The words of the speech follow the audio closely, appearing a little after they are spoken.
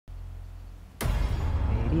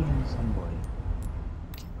Very handsome boy.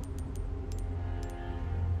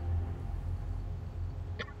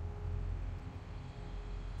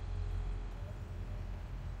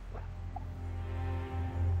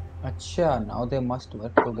 अच्छा, now they must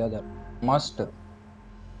work together. Must.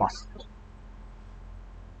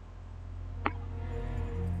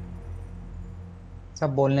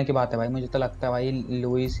 सब बोलने की बात है भाई, मुझे तो लगता है भाई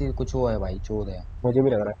लुइस ही कुछ वो है भाई, चोद है। मुझे भी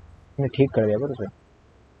लग रहा है मैं ठीक कर दिया पर उसे।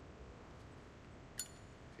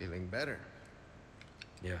 Feeling better?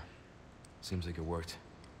 Yeah, seems like it worked.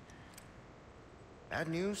 Bad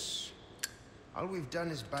news. All we've done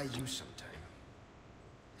is buy you some time.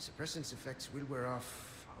 The suppressant's effects will wear off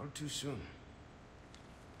all too soon.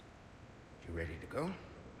 You ready to go?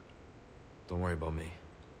 Don't worry about me.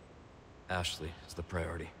 Ashley is the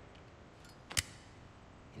priority.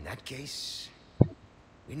 In that case,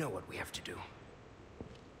 we know what we have to do.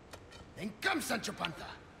 Then come, Sancho Panza!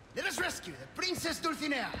 Let us rescue the Princess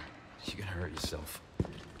Dulcinea! You're gonna hurt yourself.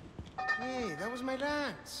 Hey, that was my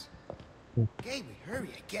lance. Okay, we hurry,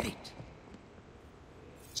 I get it.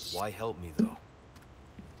 Why help me, though?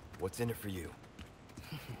 What's in it for you?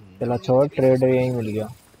 चलो छोड़, trade यही मिल गया।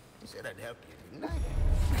 You said I'd help you, didn't I?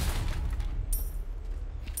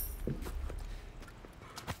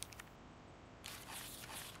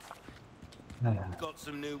 Got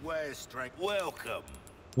some new wares, Strength. Welcome.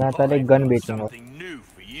 मैं पहले gun बेचूंगा। Something new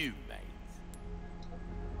for you, mate.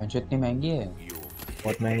 जो इतनी महंगी है?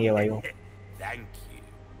 बहुत महंगी है भाई वो। Thank you.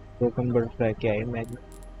 टोकन बटरफ्लाई क्या है मैं?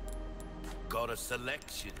 Got a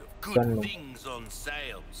selection of good things on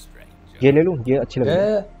sale, stranger. ये ले लूं, ये अच्छी लग रही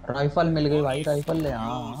है। राइफल मिल गई भाई, राइफल ले।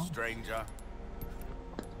 हाँ stranger.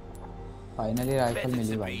 फाइनली राइफल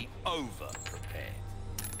मिली भाई। Over prepared.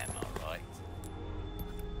 Am I right?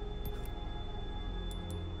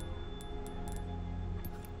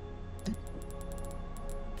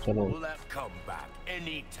 चलो Will that come back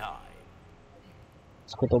any time?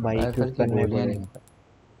 इसको तो भाई क्यों करने पड़ेगा।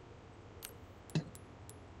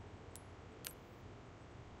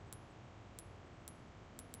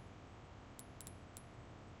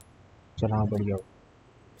 चलो बढ़िया।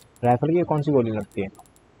 राइफल की कौन सी गोली लगती है?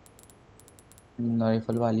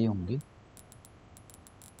 राइफल वाली होंगी,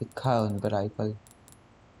 लिखा है उन पर राइफल।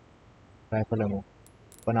 राइफल है वो,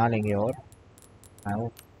 बना लेंगे। और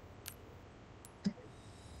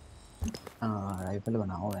हाँ राइफल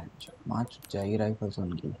बनाओ है, माच चाहिए राइफल से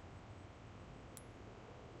उनकी।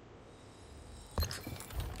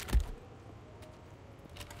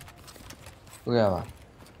 तो क्या हुआ?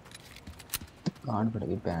 गांड पड़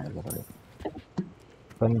गई पैंट के थोड़े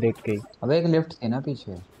बन देख के। अबे एक लिफ्ट थी ना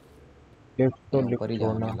पीछे। लिफ्ट तो ऊपर ही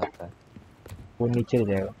जाना लगता है, वो नीचे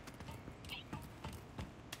जाएगा।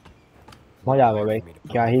 मजा आ गया भाई,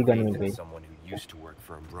 क्या ही गन मिल गई।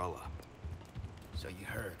 So you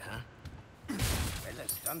heard, huh? Well,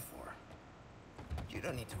 that's done for. You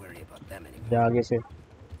don't need to worry about them anymore. आगे से।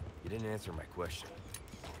 You didn't answer my question.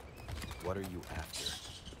 What are you after?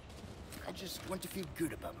 I just want to feel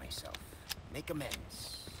good about myself. Make amends.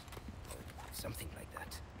 Or something like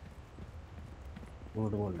that.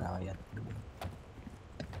 बोल रहा है यार।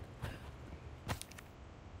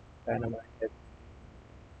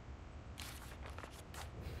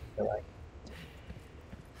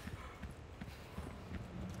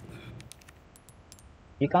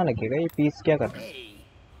 ये कहाँ लगेगा? ये पीस क्या कर रहा है? Hey,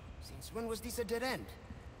 since when was this a dead end?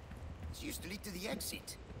 It used to lead to the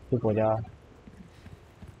exit. चुप हो जा।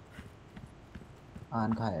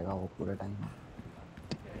 आन खाएगा वो पूरे time.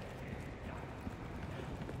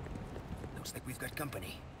 Looks like we've got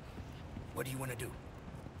company. What do you want to do?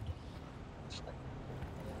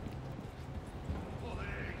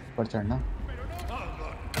 पर चढ़ना।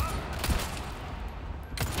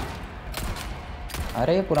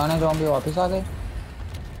 अरे ये पुराने ज़ॉम्बी वापस आ गए।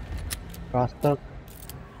 रास्ता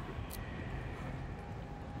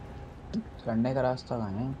चढ़ने का रास्ता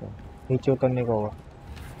कहाँ है? तो नीचे उतरने का होगा।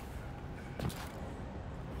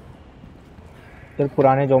 चल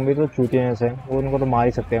पुराने ज़ॉम्बी तो चूतिए जैसे हैं, वो उनको तो मार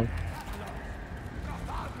ही सकते हैं हम।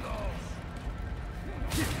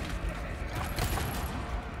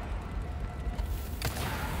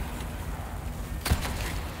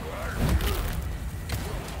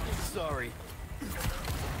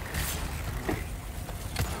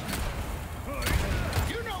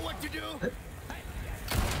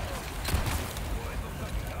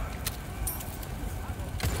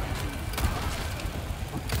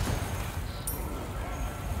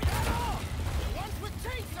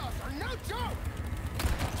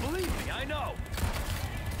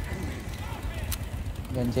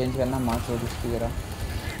 गन चेंज करना मार छोड़ इसकी जरा।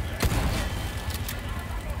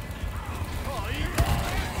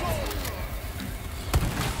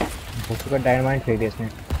 उसका डायनामाइट फेंक दिया इसने।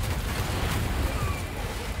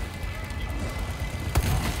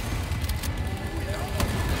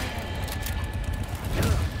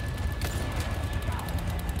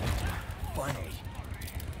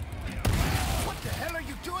 What the hell are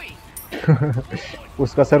you doing?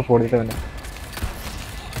 उसका सर फोड़ देता मैंने।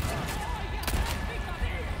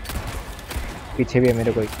 पीछे भी है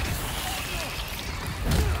मेरे कोई।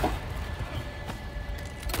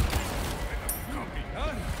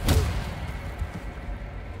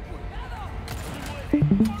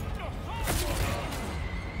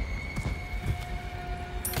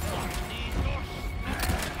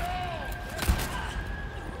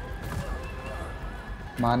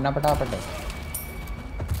 मारना फटाफट है।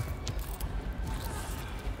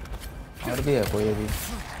 और भी है कोई अभी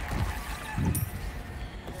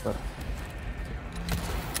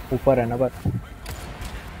ऊपर है ना पर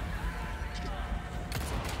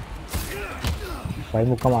भाई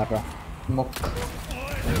मुक्का मार रहा। मुक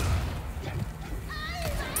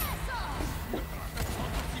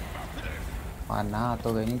मारना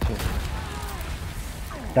तो गई नीचे।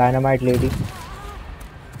 Dynamite lady.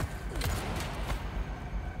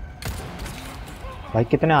 भाई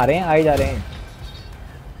कितने आ रहे हैं, आए जा रहे हैं।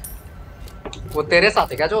 वो तेरे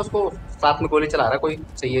साथ है क्या जो उसको साथ में गोली चला रहा है कोई?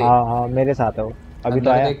 सही है। हाँ हाँ मेरे साथ है वो। अभी तो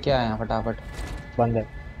अंदर आया। देख के आए हैं फटाफट। बंद है।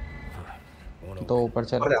 तो ऊपर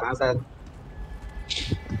चल। ऊपर जाना है शायद।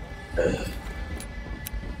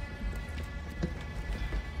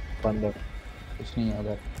 बंद है। कुछ नहीं है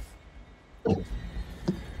उधर।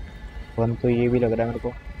 बंद तो ये भी लग रहा है मेरे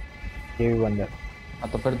को। ये भी बंद है। हाँ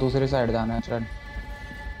तो फिर दूसरी साइड जाना है। चढ़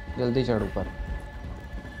जल्दी चढ़ ऊपर।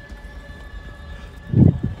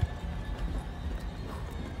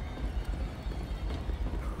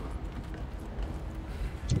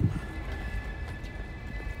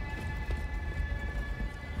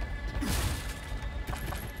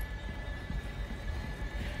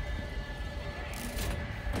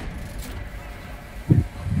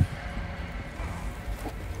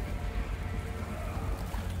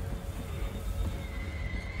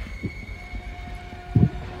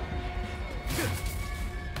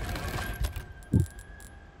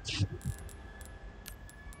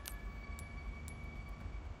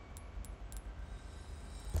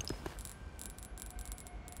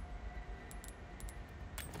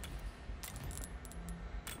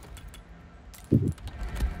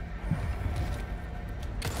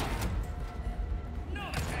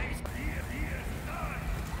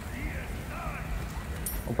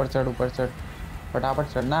 ऊपर चढ़ फटाफट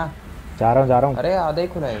चढ़ना। जा रहा हूँ। अरे आधा ही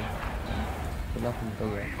खुला है। खुला खुल तो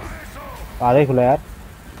गया। आधा ही खुला यार।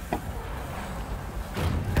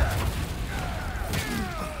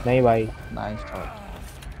 नहीं भाई। Nice shot.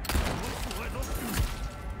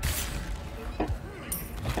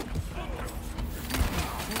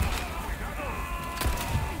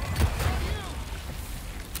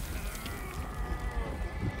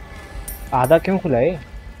 आधा क्यों खुला है?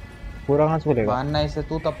 पूरा कहाँ से खुलेगा? मानना इसे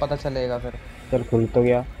तू तब पता चलेगा फिर। चल खुल तो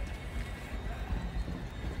गया।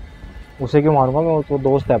 उसे क्यों मारूंगा मैं, वो तो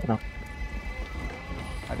दोस्त है अपना।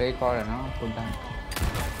 अरे एक और है ना full time.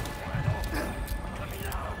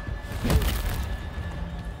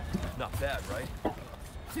 Not bad, right?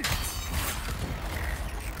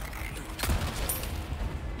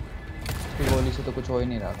 इसकी गोली से तो कुछ हो ही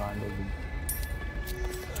नहीं रहा कांड भी।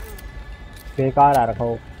 बेकार आ रखा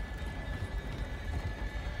हो।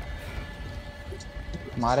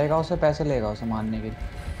 मारेगा उसे, पैसे लेगा उसे मारने के।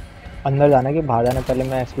 अंदर जाना कि बाहर जाना? पहले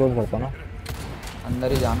मैं एक्सप्लोर करता हूँ ना।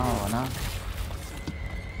 अंदर ही जाना होगा ना।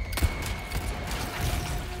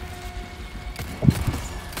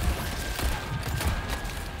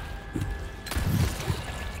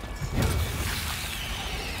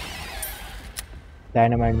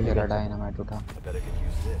 डायनामाइट मिल तेरा गया। डायनामाइट उठा। I bet I could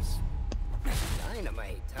use this.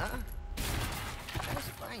 Dynamite, huh? That's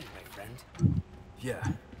fine, my friend. Yeah,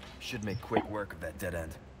 should make quick work of that dead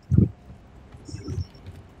end.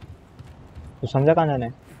 तो समझा कहाँ जाना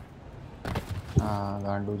है? हाँ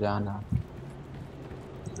गांडू जाना।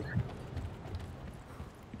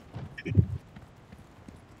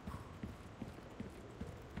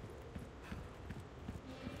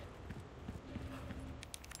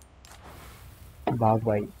 भाग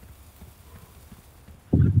भाई।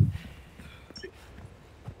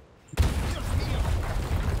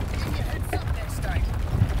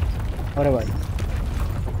 अरे भाई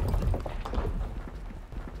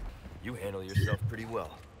You handle yourself pretty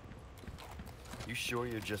well. You sure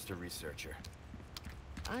you're just a researcher?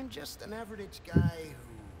 I'm just an average guy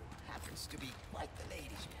who happens to be quite the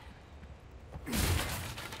ladies' man.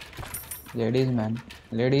 Ladies man.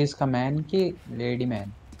 Ladies का मैन की लेडी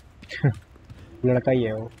मैन। लड़का ही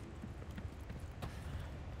है वो।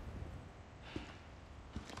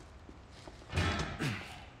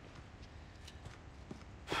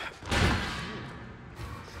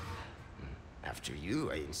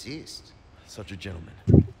 insist. Such a gentleman.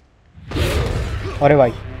 अरे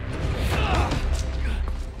भाई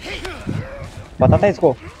पता था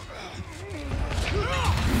इसको?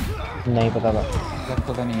 नहीं पता था।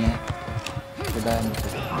 लगता तो नहीं है, खुदा है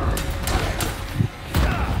मुझे।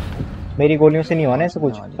 मेरी गोलियों से नहीं हुआ ना ऐसे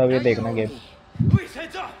कुछ, तब ये देखना गेम।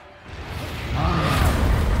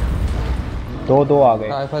 दो आ गए।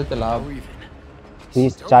 राइफल चला।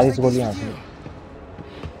 30-40 गोलियां आती हैं।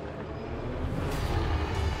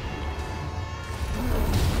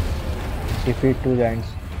 Defeat 2 giants.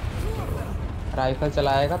 राइफल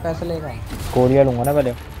चलाएगा, पैसे लेगा। गोलियां लूंगा ना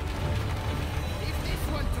पहले। Leave this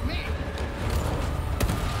one to me.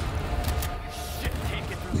 Shit, can't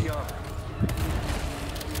get through the armor.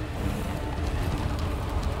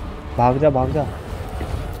 भाग जा भाग जा।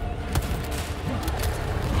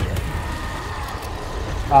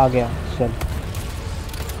 आ गया चल।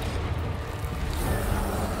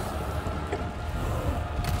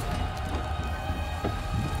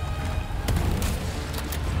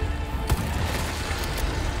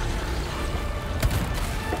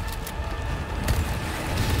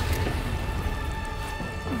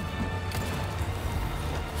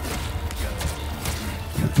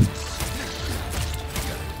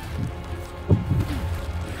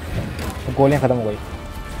 गोलियां खत्म हो गई।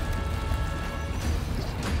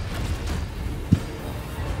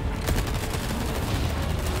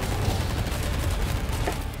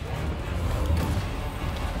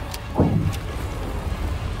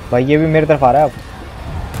 भाई ये भी मेरी तरफ आ रहा है अब।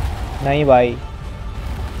 नहीं भाई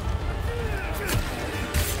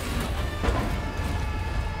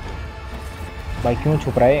भाई क्यों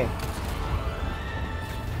छुप रहा है?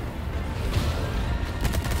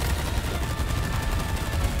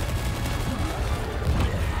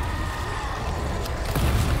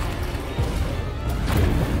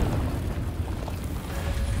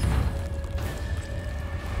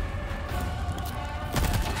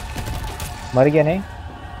 मर गया नहीं?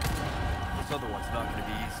 This other one's not gonna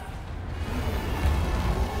be easy.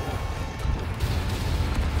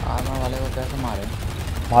 Armour वाले को कैसे मारे?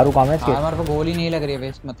 मारू काम है इसके। आर्मर को गोली नहीं लग रही है,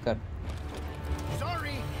 वेस्ट मत कर।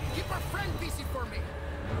 Sorry, keep our friend busy for me.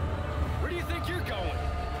 Where do you think you're going?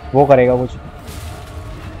 वो करेगा कुछ।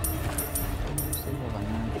 उससे वो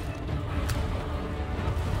बनना है।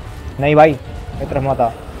 नहीं भाई मेरी तरफ मत आ।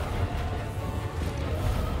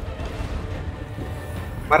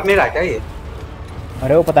 मर नहीं रहा क्या ये?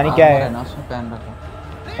 अरे वो पता नहीं क्या आर्मर है। ना उसमें पहन रखा।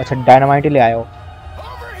 अच्छा डायनामाइट ही ले आए हो।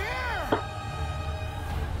 Over here.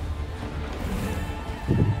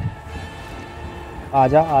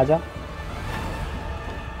 आजा आजा।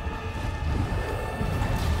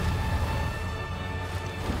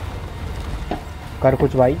 कर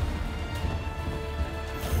कुछ भाई।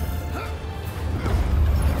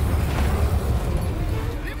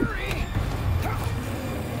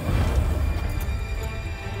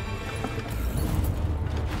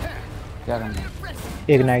 क्या करना है?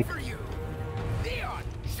 एक night. For you. Leon,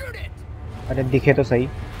 shoot it. अरे दिखे तो सही।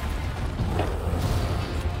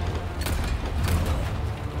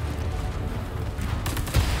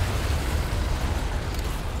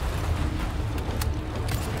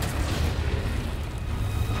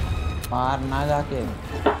 मार ना जाके।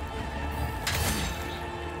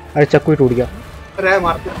 अरे चक्कू ही टूट गया। अरे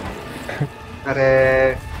मारते। अरे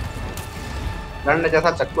दंड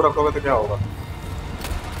जैसा चक्कू रखोगे तो क्या होगा?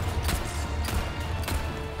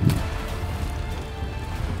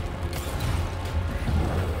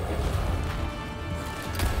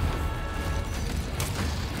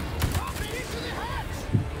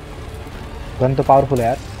 गन तो पावरफुल है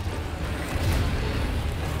यार।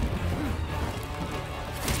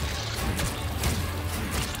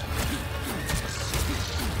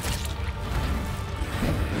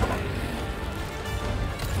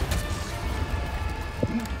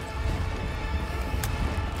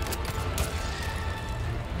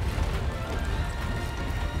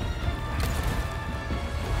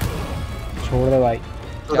 छोड़ दे भाई।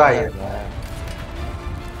 खुदा ये।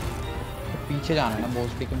 पीछे जाना है ना बॉस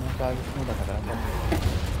के मुंह पे आगे क्यों भटक रहा है?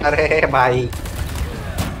 अरे भाई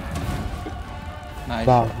नाइस।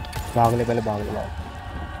 भाग भाग ले पहले भाग ले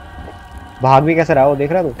भाग। भाग भी कैसे रहा वो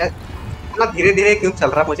देख रहा तू? इतना धीरे धीरे क्यों चल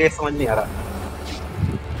रहा मुझे समझ नहीं आ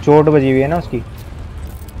रहा। चोट बजी हुई है ना उसकी।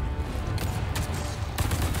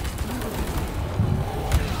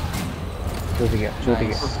 छूट गया छूट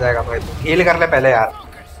गया। उठ जाएगा भाई। हील कर ले पहले यार।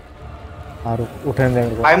 हाँ रुक उठने दे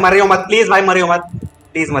मेरे को। भाई मरियो मत प्लीज, भाई मरियो मत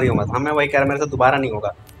प्लीज, मरियो मत। हमें वही कह रहा, मेरे से दोबारा नहीं होगा।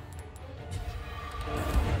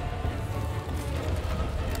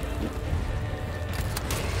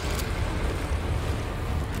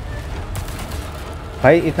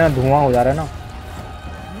 भाई इतना धुआं हो जा रहा है ना।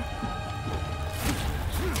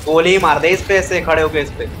 गोली मार दे इस पे, ऐसे खड़े होके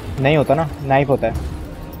इस पे। नहीं होता ना, नाइफ होता है।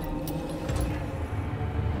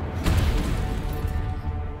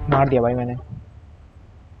 मार दिया भाई मैंने।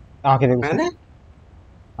 आंखें देख उसकी। मैंने?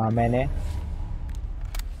 हाँ मैंने।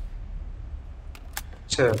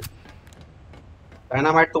 अच्छा,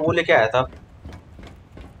 डायनामाइट तो वो लेके आया था।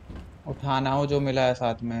 उठाना हो जो मिला है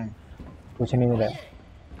साथ में। कुछ नहीं मिला है।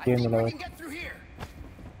 I ये think मिला we बस। can get through here.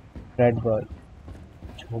 Red ball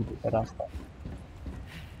छोड़ दिया रास्ता।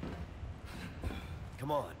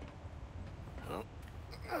 Come on.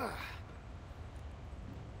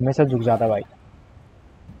 मैं सब झुक जाता भाई।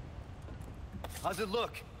 How's it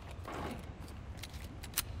look?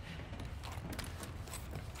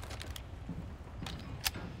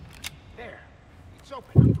 There. It's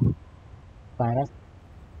open. Final.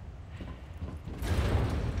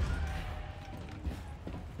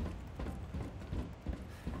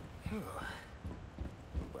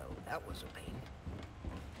 Well, that was a pain.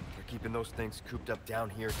 You're keeping those things cooped up down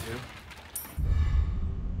here too?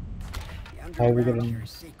 The we underground getting- here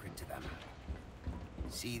is sacred to them.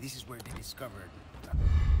 See, this is where they discovered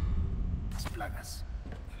these plagas,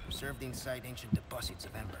 preserved inside ancient deposits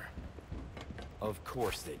of ember. Of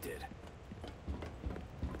course they did.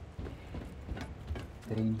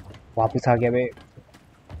 Green वापस आ गया बे।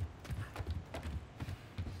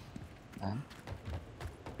 है।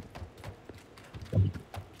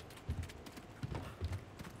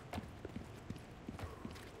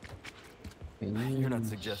 You're not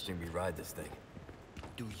suggesting we ride this thing.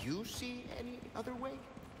 Do you see any other way?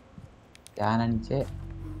 क्या ना नीचे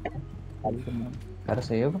कर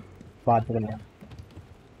save. बात कर ले।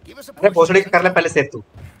 Give us a अरे push. भोसड़ी कर ले पहले सेव,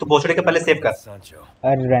 तू भोसड़ी के पहले सेव कर। Sancho.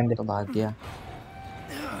 अरे रहने दे। तो भाग गया।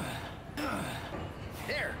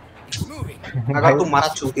 There. It's moving. अगर तू मारा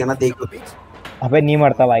चूतिया ना देख। Bit. अबे नहीं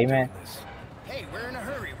मरता भाई मैं। Hey, we're in a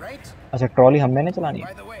hurry, right? अच्छा ट्रॉली हमने नहीं चलानी है।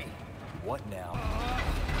 By the way, What now?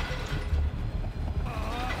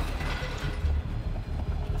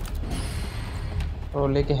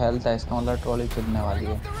 Trolley की हेल्थ है, इसका मतलब ट्रॉली चुदने वाली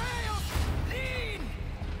है। the rails. Lean.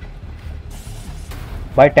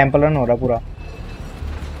 भाई टेम्पल रन हो रहा पूरा।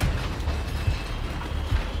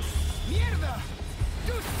 Mierda!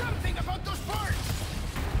 Do something about those parts.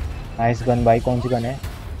 Nice gun भाई, कौन सी गन है?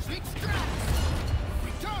 Sweet straps. If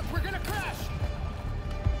we don't, we're gonna crash.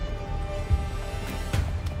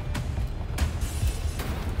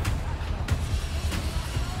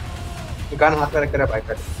 Gun हाथ में रख कर बाइक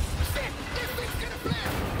कर। Shit! This thing's gonna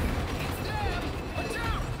flare. It's them. Watch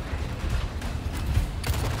out.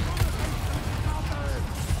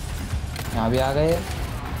 यहाँ भी आ गए।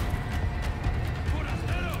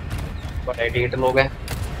 बट 88 लोग हैं।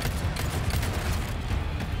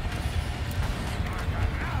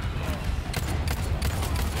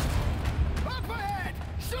 Up ahead.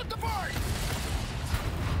 Shoot the board.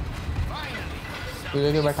 Finally.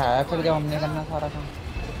 तुझे क्यों बैठाया फिर जब हमने करना सारा काम?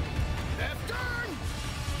 Left turn.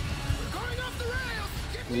 We're going off the rails.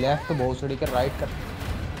 Get me left बहुत सड़ी कर, राइट कर।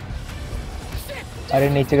 shit. अरे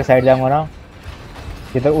नीचे के साइड जाऊंगा ना।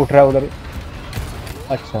 इधर उठ रहा है उधर।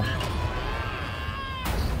 अच्छा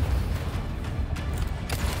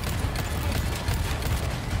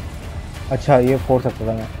अच्छा ये फोड़ सकता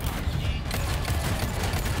था मैं।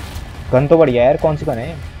 गन तो बढ़िया है यार, कौन सी गन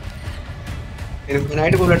है?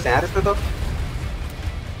 इनफिनाइट बुलेट्स हैं यार इसमें तो।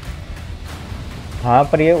 हाँ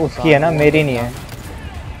पर ये उसकी है ना, मेरी नहीं है।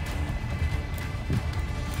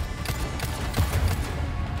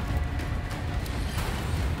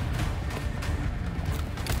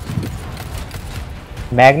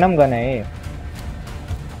 मैग्नम गन है ये।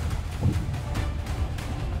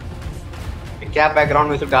 क्या बैकग्राउंड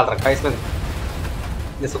म्यूजिक डाल रखा है इसमें,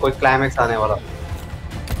 जैसे कोई क्लाइमैक्स आने वाला।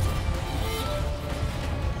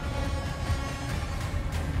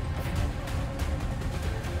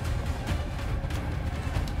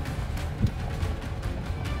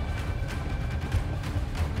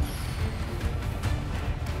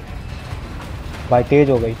 भाई तेज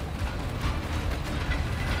हो गई।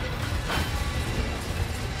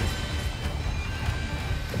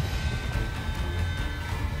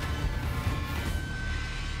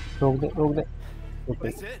 रोक दे रोक दे। रोक दे।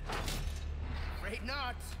 That's it? Afraid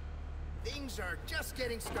not. Things are just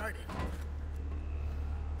getting started.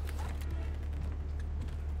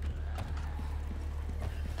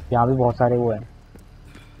 यहाँ भी बहुत सारे वो हैं।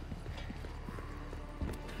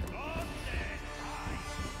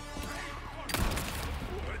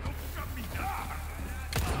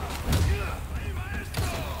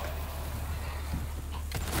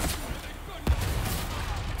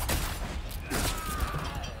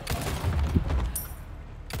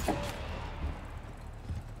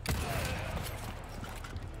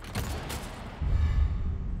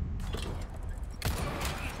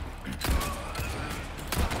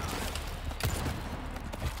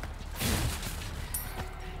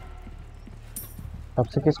 तब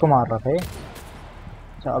से किसको मार रहा था ये?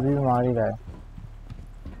 अच्छा अभी भी मार ही रहा है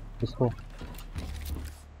इसको।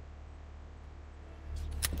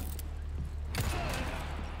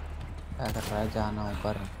 क्या कर रहा है? जाना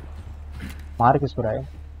ऊपर। मार किसको रहा है?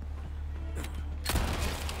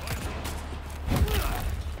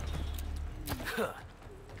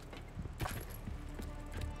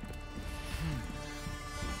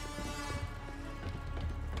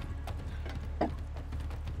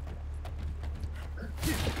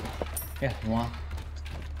 क्या हुआ?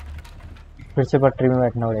 फिर से पटरी में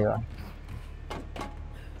बैठना पड़ेगा।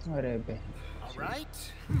 अरे बे All right,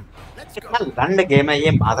 let's कितना go. लंड गेम है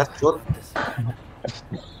ये मादरचोद।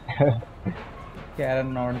 क्या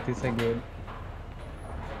नॉट दिस गेम।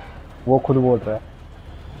 वो खुद बोल रहा है।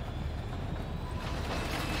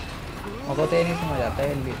 मुझको तो ये नहीं समझ आता है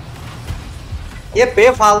जल्दी। ये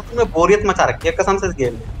बेफालतू में बोरियत मचा रखी है कसम से इस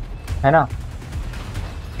गेम में। है ना?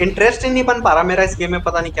 इंटरेस्ट ही नहीं बन पा रहा मेरा इस गेम में,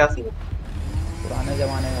 पता नहीं क्या सीन है। पुराने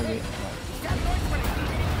जमाने में भी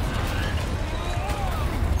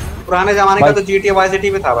पुराने जमाने का तो GTA वाई सिटी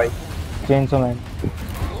में था भाई। Chainsaw man.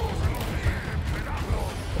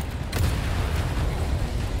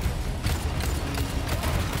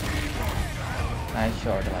 नाइस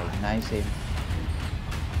शॉट भाई, नाइस एम।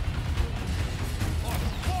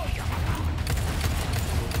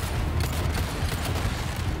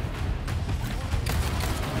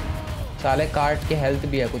 साले कार्ड की हेल्थ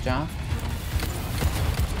भी है कुछ। हाँ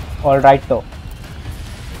ऑल राइट तो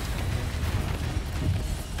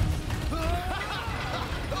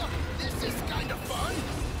This is kind of fun.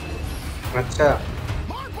 अच्छा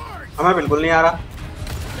More boards. हमें बिल्कुल नहीं आ रहा।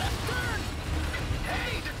 Left turn.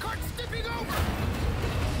 Hey, the cart's tipping over.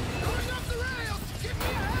 Going off the rails. Give me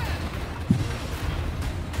a hand.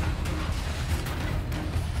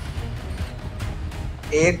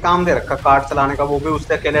 एक काम दे रखा कार्ड चलाने का, वो भी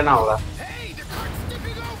उससे अकेले ना होगा। Hey, the cart's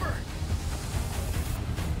tipping over.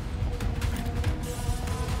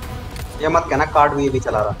 ये मत कहना कार्ड भी ये भी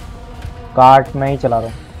चला रहा। कार्ट मैं ही चला रहा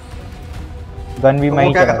हूँ। गन भी तो मैं वो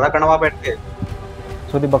ही क्या चला कर रहा रहा कड़वा बैठ के? हूँ।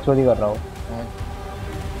 सोदी बकचोदी कर रहा हूँ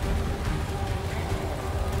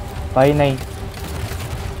भाई। नहीं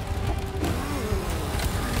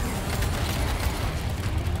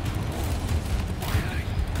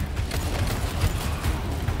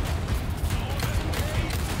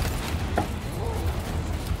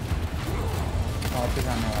वापस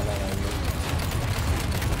आने वाला है ये।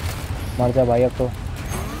 मर जा भाई अब तो।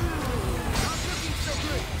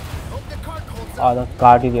 Hope the cart holds up. आधा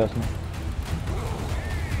काट ही दिया उसने।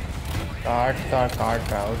 काट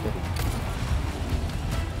रहा हो तो।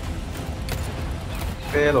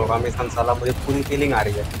 फेल होगा मिशन साला, मुझे पूरी फीलिंग आ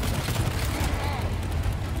रही है।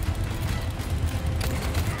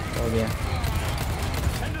 हो गया।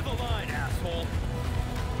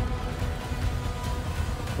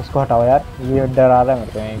 उसको हटाओ यार, ये डरा रहा है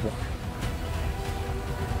मेरे को यहीं पे।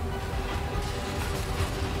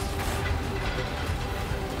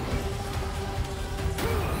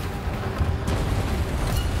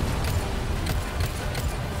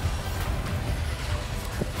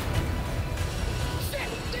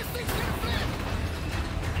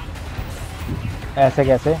 ऐसे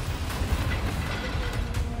कैसे?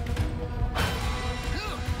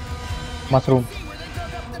 Mushroom. See where they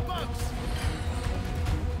dug up the bugs.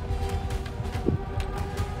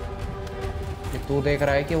 ये तू देख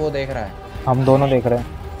रहा है कि वो देख रहा है? हम दोनों देख रहे हैं।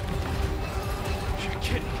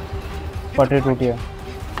 पटरी टूटी है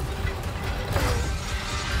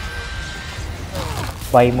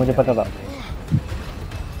भाई, मुझे पता था।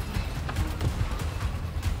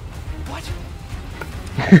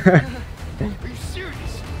 Are you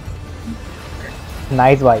serious?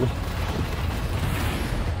 नाइस भाई।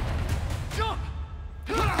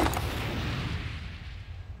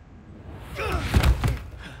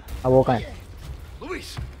 अब वो कहाँ है? Luis,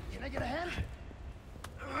 can I get a hand?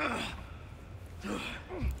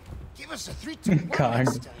 Give us a 3, 2, 1 Can't.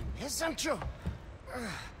 next time. Yes, Sancho?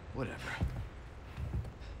 Whatever.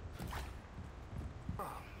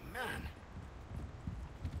 Oh, man.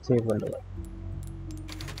 Save कर लो भाई।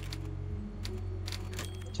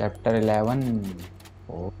 Chapter 11।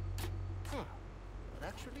 O But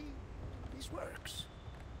actually, this works.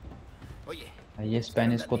 Oh, yeah. ये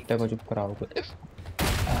स्पेनिश कुत्ते को चुप कराओ कुछ।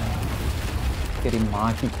 तेरी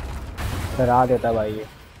माँ की। डरा देता भाई ये।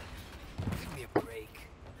 Give me a break.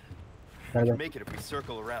 कर We they. can make it if we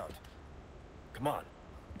circle around. Come on.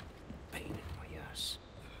 Pain in my ass.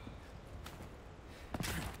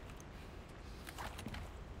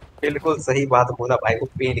 बिल्कुल सही बात बोला भाई को,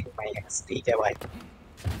 पेन की भाई। ठीक है भाई।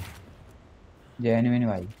 जेन्युइन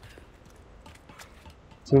भाई।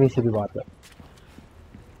 सीधी सीधी बात है।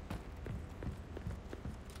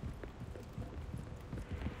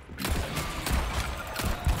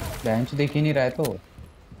 बेंच दिख ही नहीं रहा है तो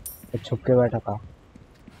वो छुप के बैठा था।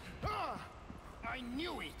 I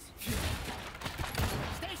knew it.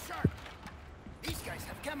 Stay sharp. These guys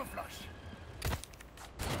have camouflage.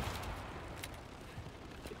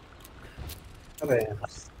 अबे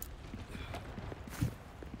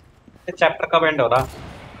ये चैप्टर कब एंड हो रहा?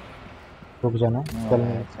 रुक जाना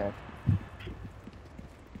चलने। अच्छा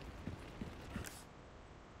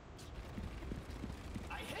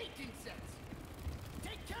I hate insects.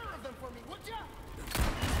 Take care of them for me, would ya?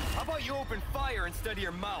 How about you open fire instead of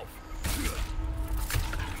your mouth?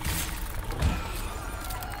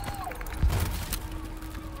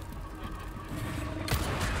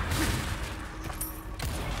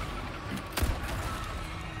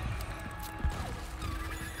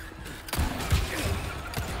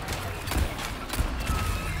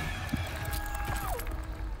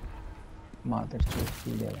 मादर चोद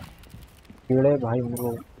कीड़े कीड़े भाई उनको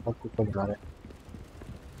बहुत कुछ बुला रहे।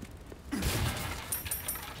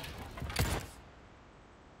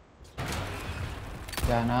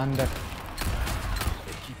 जाना अंदर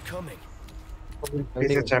They keep coming.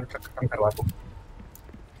 इसे चैप्टर खत्म करवा दो।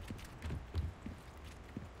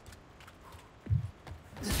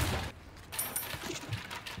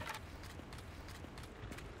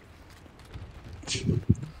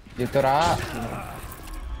 ये तो रहा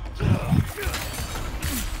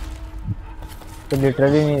तो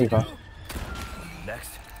लिटरली नहीं दिखा।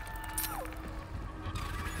 Next.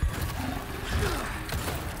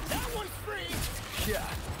 That one's free. Yeah.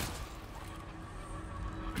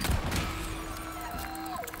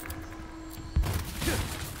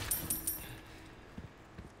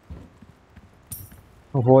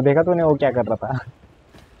 वो देखा तूने वो क्या कर रहा था?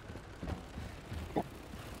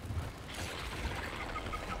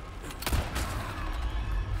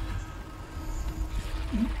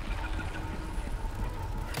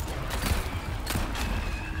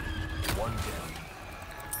 One down.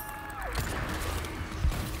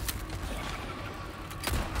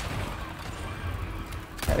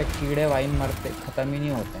 अरे कीड़े वाइन मरते खत्म ही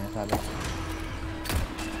नहीं होते हैं साले।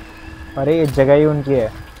 अरे ये जगह ही उनकी है।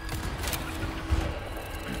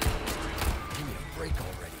 Give me a break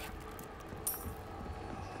already.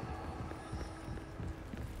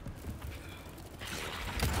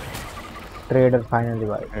 Trader finally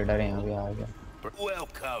भाई। रेडर यहाँ भी आ गया।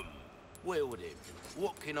 Welcome. Well then,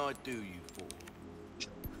 what can I do you for?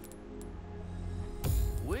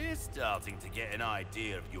 We're starting to get an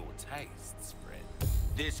idea of your tastes, friend.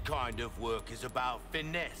 This kind of work is about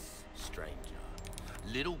finesse, stranger.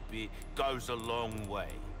 Little bit goes a long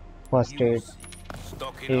way. First You'll add see.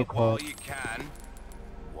 Stocking एक up while और। you can.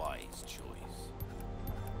 Wise choice.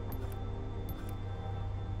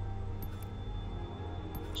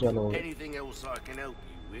 चलो Anything else I can help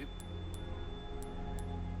you with?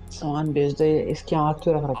 सामान बेच दे। इसकी आँख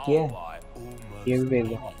क्यों रख रखी I'll है? buy almost ये भी भेज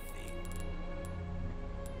दो। anything.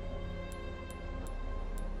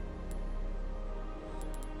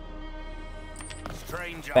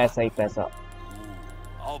 Stranger. पैसा ही पैसा। Ooh,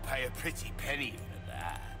 I'll pay a pretty penny for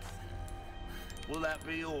that. Will that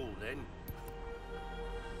be all then?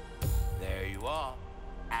 There you are,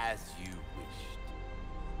 as you wished.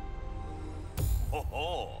 Ho ho!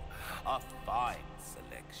 A fine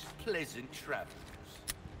selection. Pleasant travels.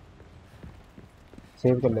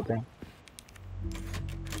 Save कर लेते हैं।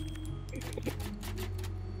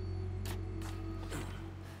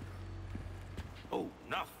 Oh,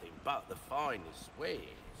 nothing but the finest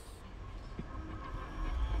wares.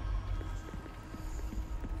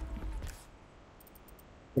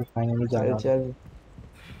 फिर finally जाना। चल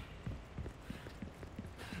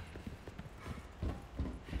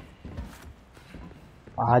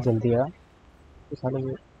आ जल्दी आ। तो साले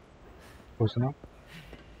ये घुसना।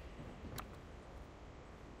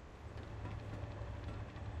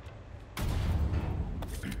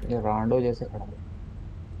 ये रांडो जैसे खड़ा है।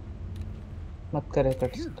 मत करे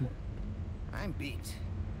cut. I'm beat.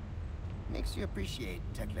 Makes you appreciate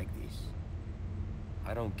tech like this.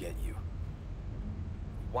 I don't get you.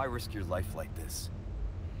 Why risk your life like this?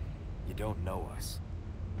 You don't know us.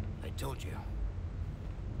 I told you.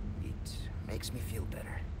 It makes me feel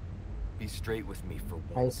better. Be straight with me for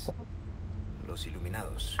once. Los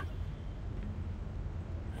Iluminados.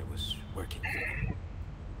 I was working for them.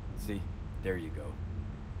 See? There you go.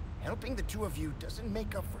 Helping the two of you doesn't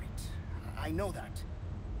make up for it. I know that.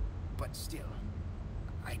 But still,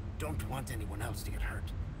 I don't want anyone else to get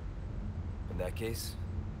hurt. In that case,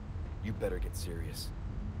 you better get serious.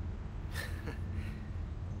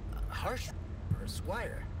 Harsh for a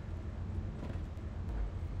squire.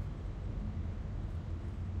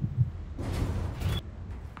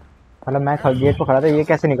 मतलब मैं gate पे खड़ा था, ये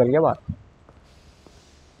कैसे निकल गया बाहर?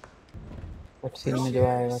 सीन में जो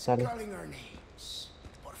आएगा साले। Calling our names.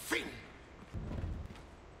 Por fin.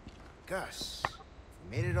 Gus, we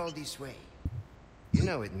made it all this way. You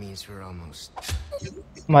know it means we're almost.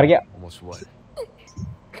 मर गया। Almost what?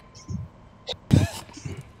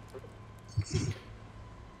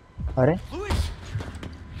 अरे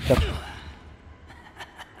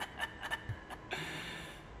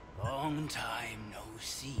Long time no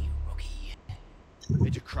see, rookie.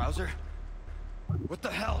 Major Krauser? What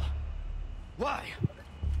the hell? Why?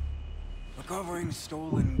 Recovering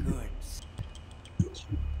stolen goods.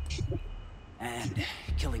 And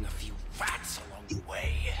killing a few rats along the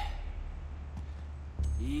way.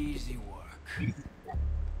 Easy work.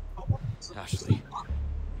 Ashley,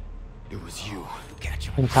 it was you. Catch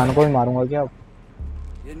him. इंसान को भी मारूंगा क्या?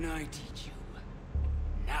 Didn't I teach you?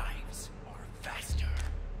 Knives are faster.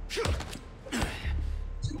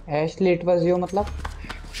 Ashley, it was you मतलब?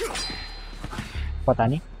 पता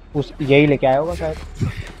नहीं, उस यही लेके आया होगा शायद।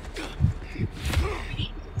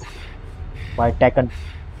 भाई टैकन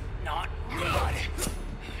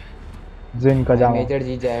जिन का जामा। मेजर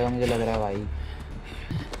जीत जाएगा मुझे लग रहा है भाई।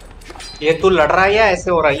 ये तू लड़ रहा है या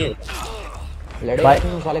ऐसे हो रहा है? लड़े भाई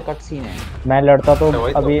तो साले कट सीन है। मैं लड़ता तो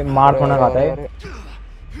अभी मार थोड़ा खाता है।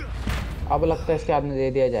 अब लगता है इसके हाथ में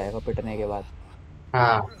दे दिया जाएगा पिटने के बाद।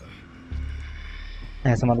 हाँ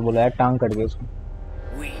ऐसे मत बोला यार, टांग कट गई उसको।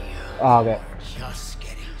 आ गया।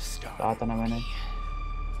 कहा था ना मैंने।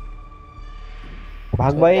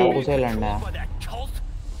 भाग भाई। चाकू से लड़ना है।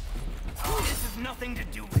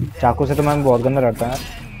 चाकू से तो मैं बहुत गंदा लड़ता हूँ।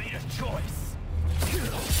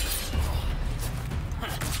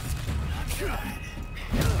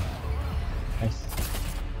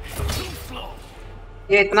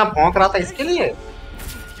 ये इतना भौंक रहा था इसके लिए।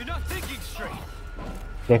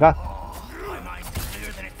 देखा?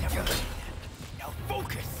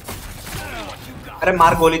 अरे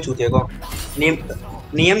मार गोली चूतिए को।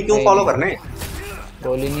 नियम क्यों फॉलो करने?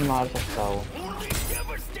 गोली नहीं मार सकता वो।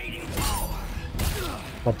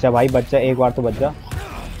 बच्चा भाई बच्चा, एक बार तो बच जा।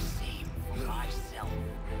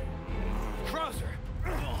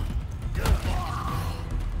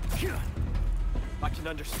 I can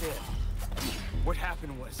understand. What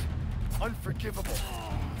happened was unforgivable.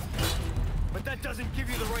 But that doesn't give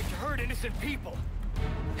you the right to hurt innocent people.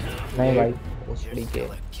 नहीं भाई। उसड़ी के।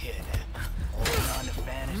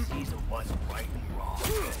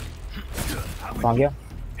 कहाँ गया?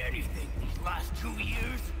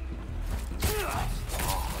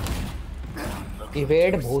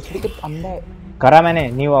 इवेड भोसड़ी के अंदर करा मैंने,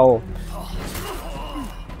 न्यू आओ।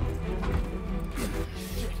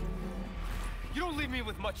 You don't leave me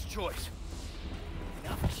with much choice.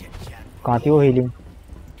 कहाँ थी वो हीलिंग?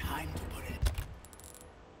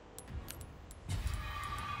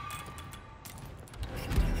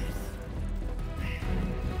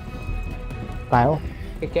 कहाँ है वो?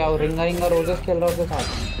 कि क्या वो रिंगा रिंगा रोजेस खेल रहा है उसके साथ?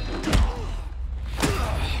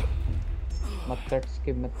 मत कट,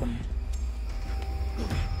 स्किप मत करना।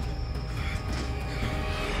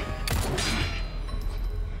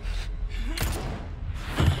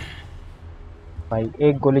 भाई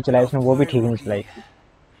एक गोली चलाई उसने, वो भी ठीक नहीं चलाई।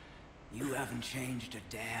 You haven't changed a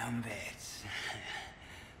damn bit.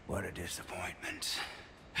 What a disappointment.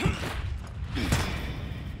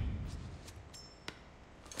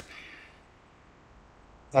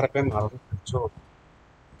 Sir पे मारो जो।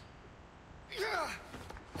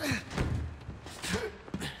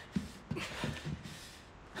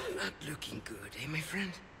 Not looking good, eh, my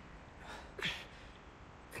friend?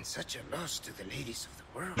 And such a loss to the ladies of the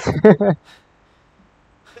world.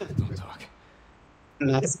 Don't talk.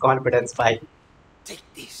 Nice confidence, भाई। Take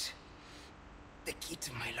this. The key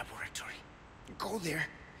to my laboratory. Go there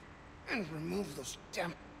and remove those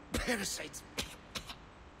damn parasites.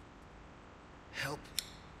 Help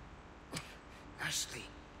Ashley.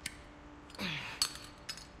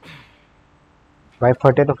 भाई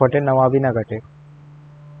फटे तो फटे, नवा भी ना कटे।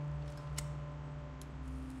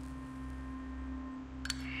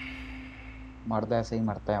 मर्द ऐसे ही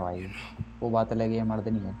मरता है भाई। वो बात अलग है, मर्द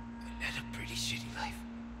नहीं है। Led a pretty shitty life.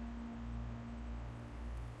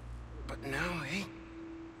 But now, eh?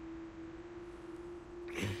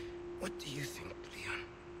 What do you think, Leon?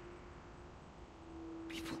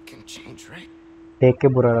 People can change, right? देख के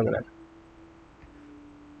बुरा लग रहा है।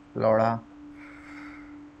 लौड़ा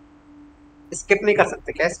स्किप नहीं कर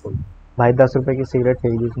सकते क्या इसको? भाई 10 रुपए की सिगरेट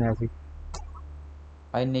फेंक दी उसने ऐसी।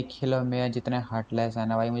 भाई निखिल और मैं जितने हार्टलेस है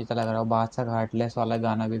ना भाई, मुझे तो लग रहा है बादशाह का हार्टलेस वाला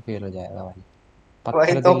गाना भी फेल हो जाएगा भाई।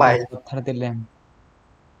 वही पत्थर तो दिल भाई। पत्थर दिल है।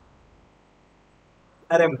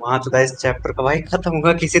 अरे माँ चुदा इस चैप्टर का भाई खत्म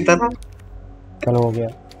होगा किसी तरह। चलो हो गया।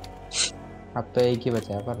 अब तो एक ही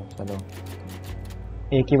बचा है पर चलो।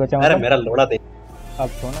 एक ही बचा अरे मतलब मेरा लोड़ा देख। अब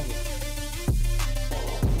तो ना